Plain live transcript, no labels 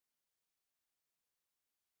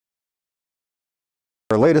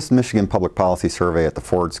Our latest Michigan Public Policy Survey at the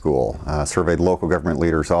Ford School surveyed local government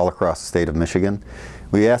leaders all across the state of Michigan.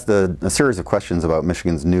 We asked a series of questions about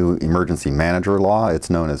Michigan's new emergency manager law. It's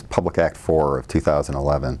known as Public Act 4 of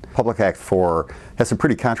 2011. Public Act 4 has some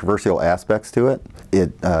pretty controversial aspects to it.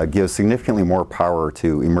 It gives significantly more power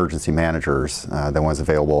to emergency managers than was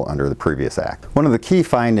available under the previous act. One of the key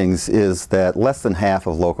findings is that less than half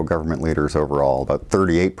of local government leaders overall, about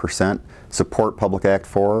 38%, support Public Act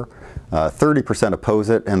 4. 30% oppose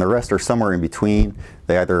it, and the rest are somewhere in between.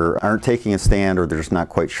 They either aren't taking a stand or they're just not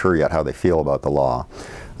quite sure yet how they feel about the law.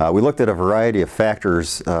 We looked at a variety of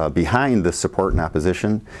factors behind this support and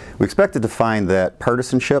opposition. We expected to find that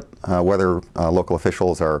partisanship, whether local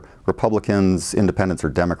officials are Republicans, Independents, or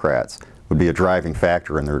Democrats, would be a driving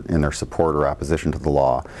factor in their support or opposition to the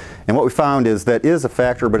law. And what we found is that is a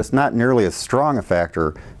factor, but it's not nearly as strong a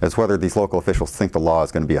factor as whether these local officials think the law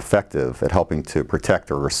is going to be effective at helping to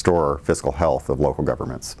protect or restore fiscal health of local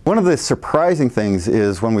governments. One of the surprising things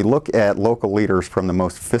is when we look at local leaders from the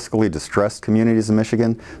most fiscally distressed communities in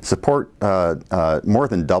Michigan, support more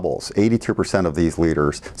than doubles. 82% of these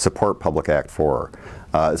leaders support Public Act 4.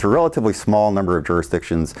 It's a relatively small number of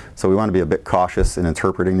jurisdictions, so we want to be a bit cautious in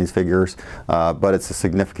interpreting these figures, but it's a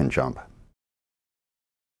significant jump.